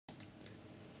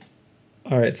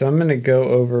All right, so I'm going to go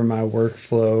over my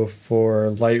workflow for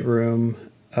Lightroom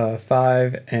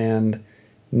 5 and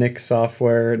Nix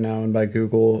software, now owned by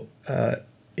Google, HDR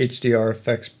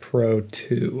EFEX Pro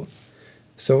 2.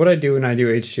 So what I do when I do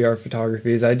HDR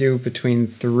photography is I do between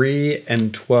 3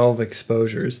 and 12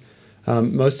 exposures.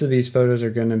 Most of these photos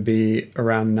are going to be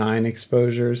around 9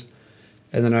 exposures,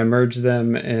 and then I merge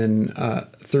them in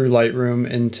through Lightroom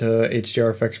into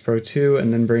HDR EFEX Pro 2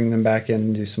 and then bring them back in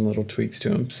and do some little tweaks to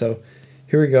them. So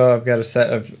here we go. I've got a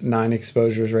set of 9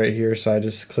 exposures right here, so I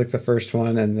just click the first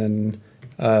one and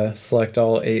then select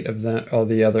all 8 of them, all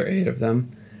the other 8 of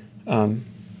them. And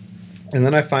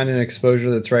then I find an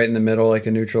exposure that's right in the middle, like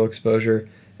a neutral exposure,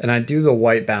 and I do the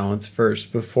white balance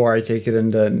first before I take it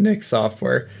into Nix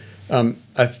software.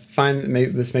 I find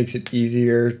that this makes it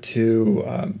easier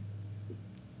to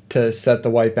set the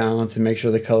white balance and make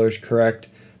sure the color's correct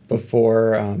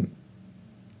before,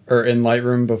 or in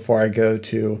Lightroom before I go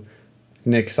to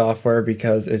Nix software,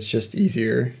 because it's just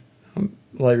easier.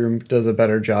 Lightroom does a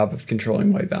better job of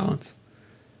controlling white balance.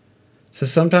 So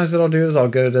sometimes what I'll do is I'll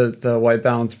go to the white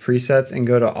balance presets and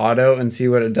go to auto and see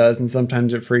what it does, and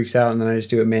sometimes it freaks out and then I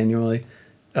just do it manually.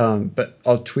 But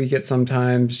I'll tweak it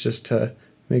sometimes just to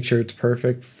make sure it's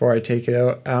perfect before I take it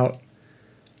out.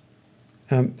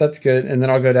 That's good, and then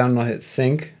I'll go down and I'll hit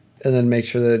sync and then make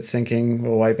sure that it's syncing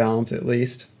with white balance at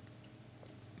least.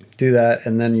 Do that,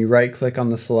 and then you right click on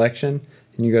the selection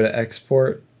and you go to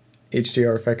export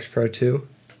HDR EFEX Pro 2.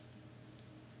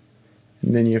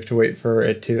 And then you have to wait for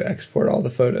it to export all the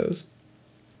photos.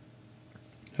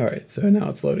 All right, so now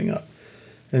it's loading up.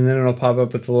 And then it'll pop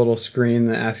up with a little screen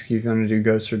that asks you if you want to do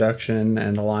ghost reduction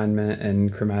and alignment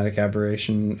and chromatic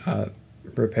aberration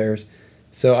repairs.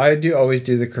 So I always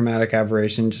do the chromatic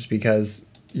aberration just because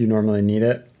you normally need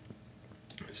it.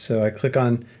 So I click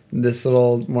on this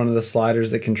little one of the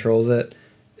sliders that controls it,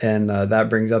 and that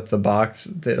brings up the box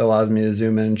that allows me to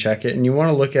zoom in and check it. And you want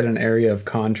to look at an area of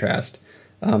contrast.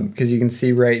 Because you can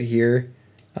see right here,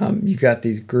 you've got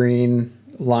these green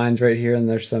lines right here, and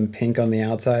there's some pink on the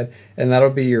outside, and that'll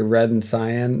be your red and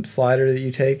cyan slider that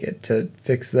you take to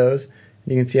fix those.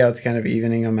 You can see how it's kind of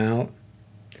evening them out.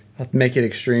 I'll make it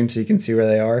extreme so you can see where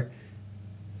they are,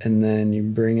 and then you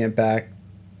bring it back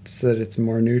so that it's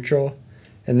more neutral,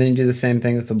 and then you do the same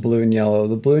thing with the blue and yellow.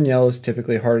 The blue and yellow is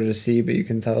typically harder to see, but you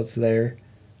can tell it's there.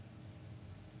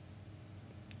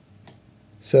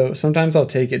 So sometimes I'll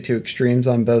take it to extremes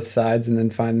on both sides and then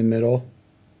find the middle.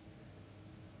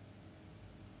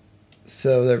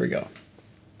 So there we go.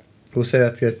 We'll say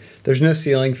that's good. There's no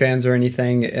ceiling fans or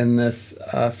anything in this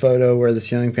photo where the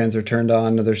ceiling fans are turned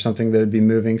on, or there's something that would be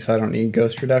moving, so I don't need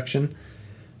ghost reduction.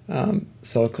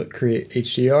 So I'll click Create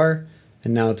HDR,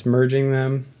 and now it's merging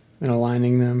them and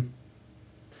aligning them.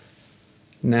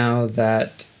 Now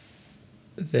that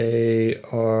they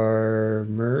are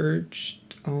merged,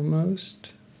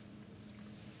 almost.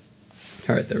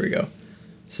 All right, there we go.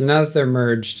 So now that they're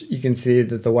merged, you can see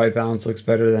that the white balance looks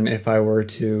better than if I were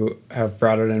to have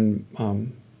brought it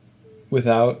in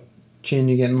without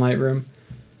changing it in Lightroom.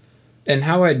 And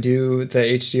how I do the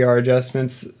HDR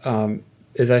adjustments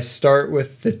is I start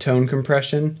with the tone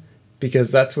compression,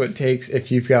 because that's what takes,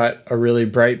 if you've got a really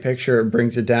bright picture, it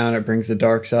brings it down, it brings the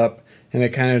darks up, and it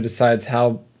kind of decides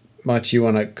how much you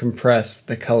want to compress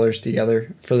the colors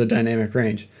together for the dynamic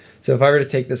range. So if I were to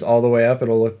take this all the way up,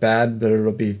 it'll look bad, but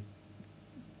it'll be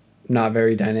not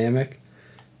very dynamic.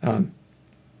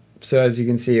 So as you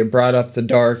can see, it brought up the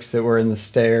darks that were in the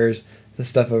stairs, the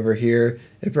stuff over here.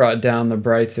 It brought down the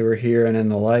brights that were here and in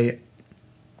the light.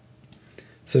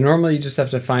 So normally you just have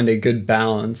to find a good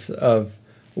balance of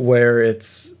where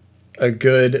it's a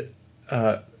good,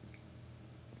 I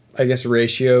guess,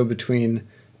 ratio between,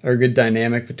 or a good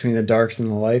dynamic between the darks and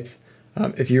the lights.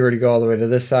 If you were to go all the way to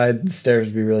this side, the stairs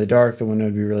would be really dark, the window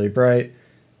would be really bright.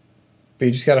 But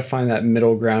you just got to find that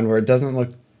middle ground where it doesn't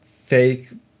look fake,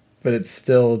 but it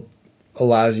still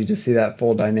allows you to see that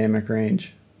full dynamic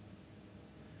range.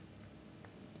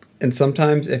 And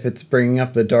sometimes if it's bringing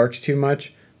up the darks too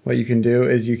much, what you can do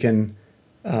is you can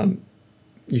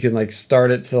like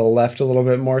start it to the left a little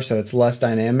bit more so it's less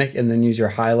dynamic, and then use your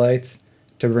highlights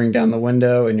to bring down the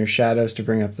window and your shadows to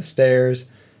bring up the stairs.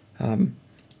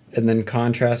 And then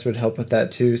contrast would help with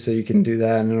that too, so you can do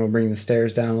that and it'll bring the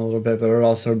stairs down a little bit, but it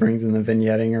also brings in the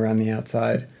vignetting around the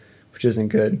outside, which isn't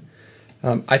good.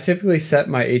 I typically set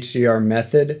my HDR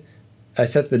method. I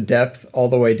set the depth all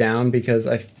the way down because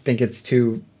I think it's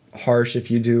too harsh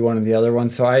if you do one of the other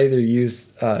ones. So I either use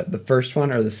the first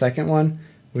one or the second one,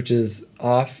 which is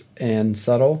off and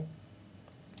subtle.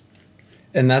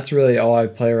 And that's really all I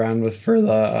play around with for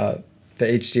the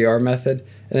HDR method.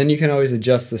 And then you can always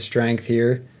adjust the strength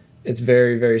here It's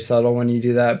very, very subtle when you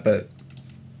do that, but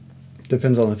it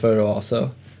depends on the photo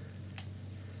also.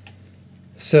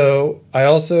 So I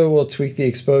also will tweak the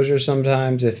exposure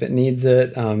sometimes if it needs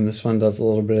it. This one does a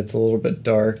little bit, it's a little bit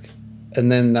dark.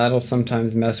 And then that'll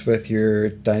sometimes mess with your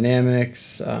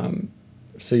dynamics.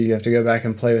 So you have to go back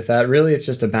and play with that. Really, it's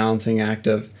just a balancing act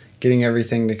of getting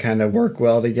everything to kind of work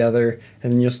well together.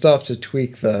 And then you'll still have to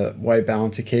tweak the white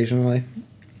balance occasionally.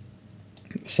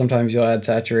 Sometimes you'll add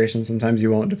saturation, sometimes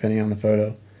you won't, depending on the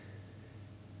photo.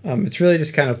 It's really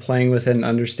just kind of playing with it and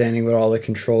understanding what all the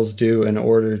controls do in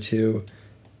order to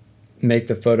make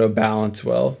the photo balance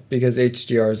well, because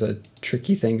HDR is a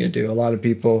tricky thing to do. A lot of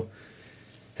people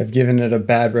have given it a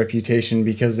bad reputation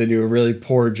because they do a really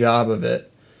poor job of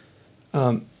it.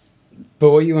 But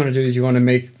what you want to do is you want to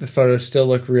make the photo still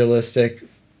look realistic,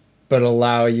 but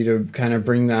allow you to kind of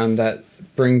bring down that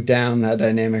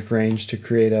dynamic range to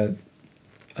create a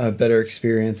better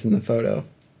experience in the photo.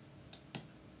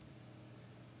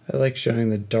 I like showing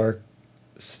the dark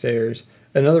stairs.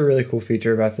 Another really cool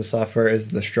feature about the software is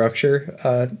the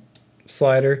structure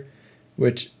slider,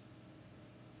 which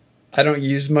I don't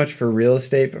use much for real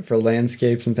estate, but for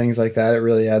landscapes and things like that, it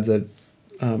really adds a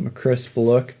crisp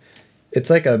look. It's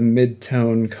like a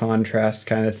mid-tone contrast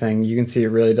kind of thing. You can see it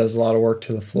really does a lot of work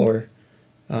to the floor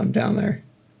down there.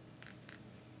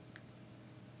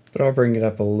 But I'll bring it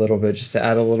up a little bit just to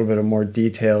add a little bit of more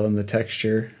detail in the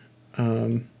texture.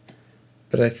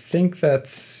 But I think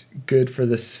that's good for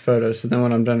this photo. So then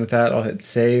when I'm done with that, I'll hit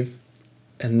save.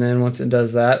 And then once it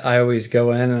does that, I always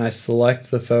go in and I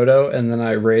select the photo and then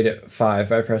I rate it 5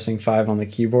 by pressing 5 on the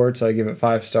keyboard. So I give it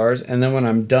 5 stars. And then when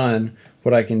I'm done,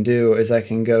 what I can do is I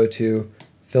can go to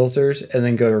filters and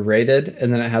then go to rated,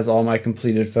 and then it has all my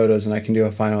completed photos and I can do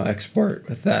a final export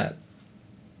with that.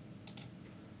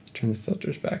 Let's turn the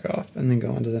filters back off and then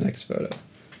go on to the next photo.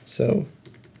 So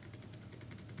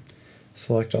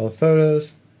select all the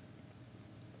photos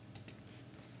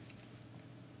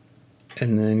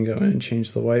and then go in and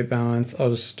change the white balance.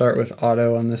 I'll just start with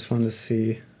auto on this one to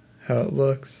see how it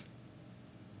looks.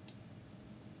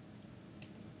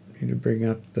 Need to bring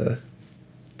up the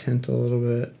tint a little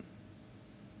bit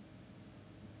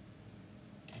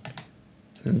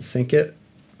and then sync it.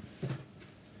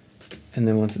 And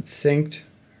then once it's synced,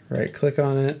 right click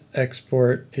on it,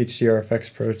 export HDR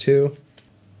EFEX Pro 2.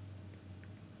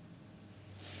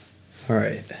 All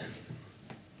right,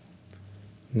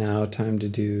 now time to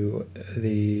do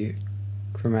the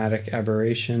Chromatic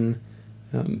Aberration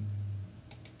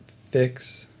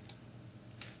Fix.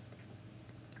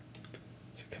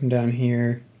 So come down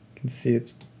here, you can see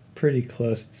it's pretty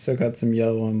close. It's still got some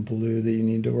yellow and blue that you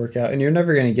need to work out. And you're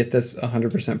never going to get this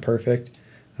 100% perfect.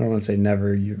 I don't want to say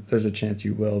never, there's a chance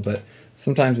you will, but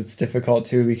sometimes it's difficult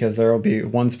too, because there will be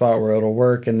one spot where it'll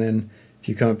work, and then if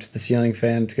you come up to the ceiling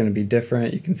fan, it's going to be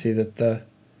different. You can see that the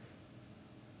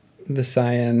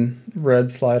cyan red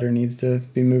slider needs to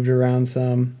be moved around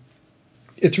some.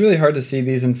 It's really hard to see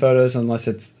these in photos unless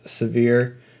it's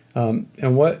severe.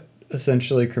 And what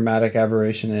essentially chromatic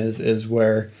aberration is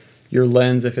where your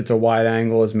lens, if it's a wide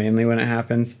angle, is mainly when it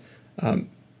happens.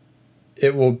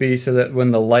 It will be so that when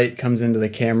the light comes into the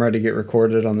camera to get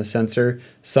recorded on the sensor,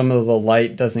 some of the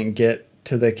light doesn't get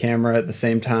to the camera at the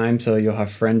same time, so you'll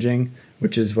have fringing,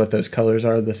 which is what those colors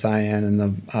are, the cyan and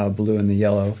the blue and the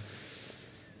yellow.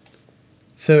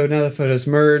 So now the photo's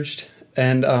merged,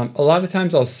 and a lot of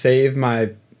times I'll save my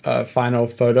final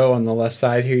photo on the left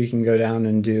side here. You can go down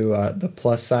and do the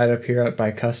plus side up here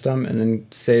by custom and then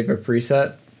save a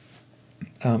preset.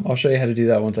 I'll show you how to do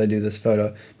that once I do this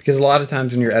photo, because a lot of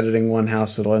times when you're editing one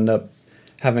house, it'll end up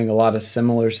having a lot of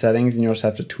similar settings and you'll just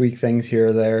have to tweak things here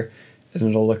or there and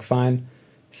it'll look fine.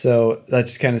 So that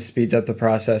just kind of speeds up the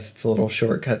process. It's a little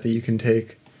shortcut that you can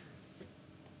take.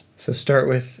 So start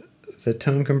with the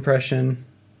tone compression.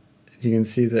 You can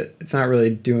see that it's not really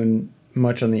doing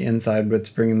much on the inside, but it's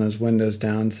bringing those windows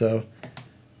down. So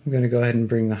I'm going to go ahead and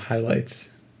bring the highlights.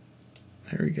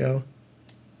 There we go.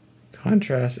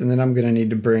 Contrast, and then I'm going to need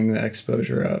to bring the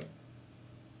exposure up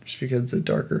just because it's a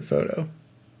darker photo.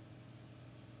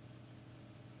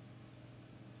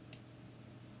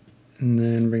 And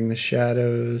then bring the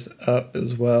shadows up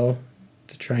as well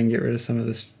to try and get rid of some of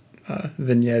this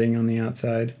vignetting on the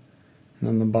outside and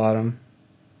on the bottom.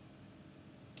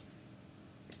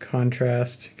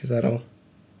 Contrast, because that'll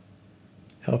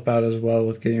help out as well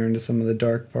with getting into some of the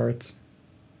dark parts.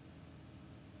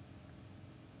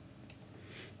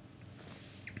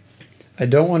 I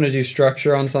don't want to do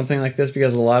structure on something like this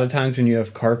because a lot of times when you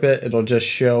have carpet, it'll just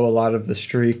show a lot of the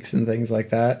streaks and things like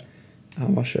that.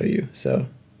 I'll show you. So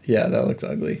yeah, that looks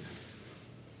ugly.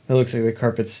 it looks like the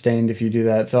carpet's stained if you do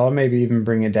that. So I'll maybe even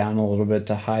bring it down a little bit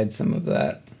to hide some of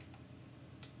that.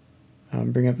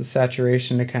 Bring up the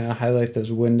saturation to kind of highlight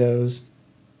those windows.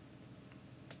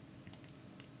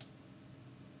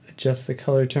 Adjust the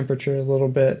color temperature a little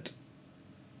bit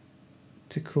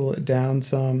to cool it down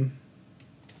some.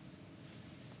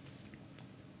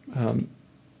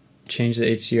 Change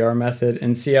the HDR method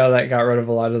and see how that got rid of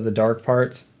a lot of the dark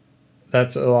parts.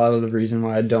 That's a lot of the reason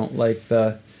why I don't like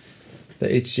the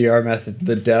HDR method,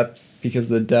 the depth, because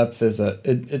the depth is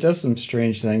it does some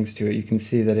strange things to it. You can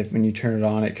see that when you turn it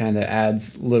on, it kind of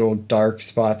adds little dark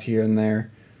spots here and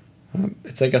there.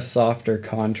 It's like a softer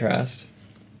contrast.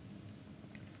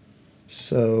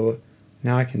 So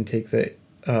now I can take the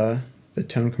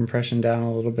tone compression down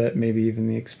a little bit, maybe even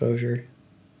the exposure.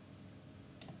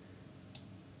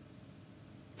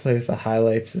 Play with the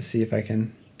highlights to see if I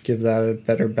can give that a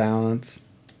better balance.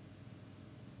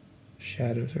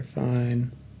 Shadows are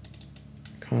fine.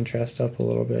 Contrast up a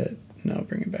little bit. No,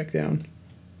 bring it back down.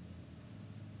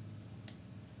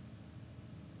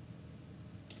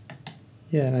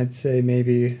 Yeah, and I'd say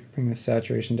maybe bring the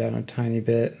saturation down a tiny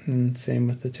bit, and same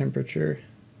with the temperature.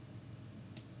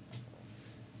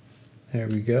 There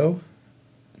we go.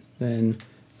 Then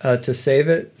to save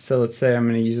it, so let's say I'm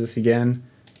going to use this again.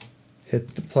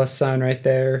 Hit the plus sign right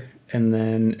there, and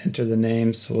then enter the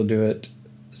name. So we'll do it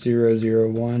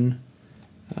 001.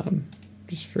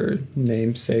 Just for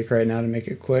name's sake right now to make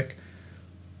it quick.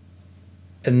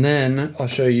 And then I'll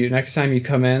show you next time you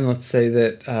come in, let's say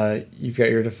that you've got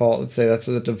your default, let's say that's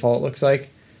what the default looks like.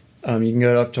 You can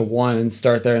go up to 1 and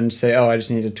start there and say, oh, I just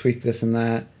need to tweak this and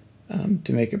that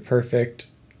to make it perfect.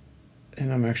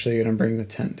 And I'm actually going to bring the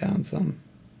tint down some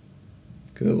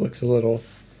because it looks a little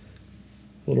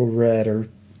red or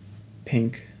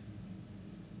pink.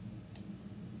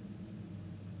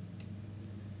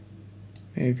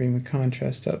 Maybe bring the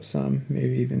contrast up some,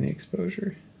 maybe even the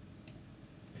exposure.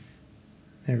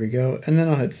 There we go, and then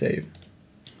I'll hit save.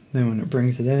 Then when it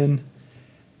brings it in,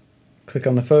 click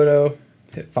on the photo,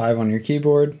 hit 5 on your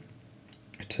keyboard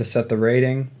to set the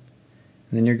rating,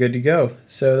 and then you're good to go.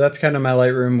 So that's kind of my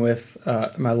Lightroom with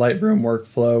my Lightroom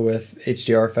workflow with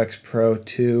HDR EFEX Pro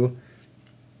 2.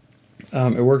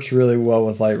 It works really well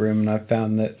with Lightroom, and I've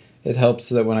found that it helps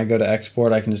so that when I go to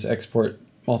export, I can just export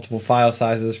multiple file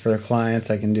sizes for the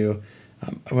clients. I can do,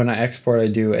 when I export, I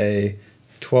do a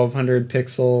 1200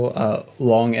 pixel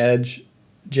long edge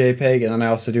JPEG, and then I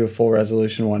also do a full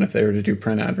resolution one if they were to do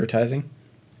print advertising.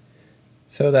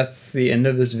 So that's the end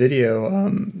of this video.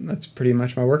 That's pretty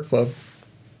much my workflow.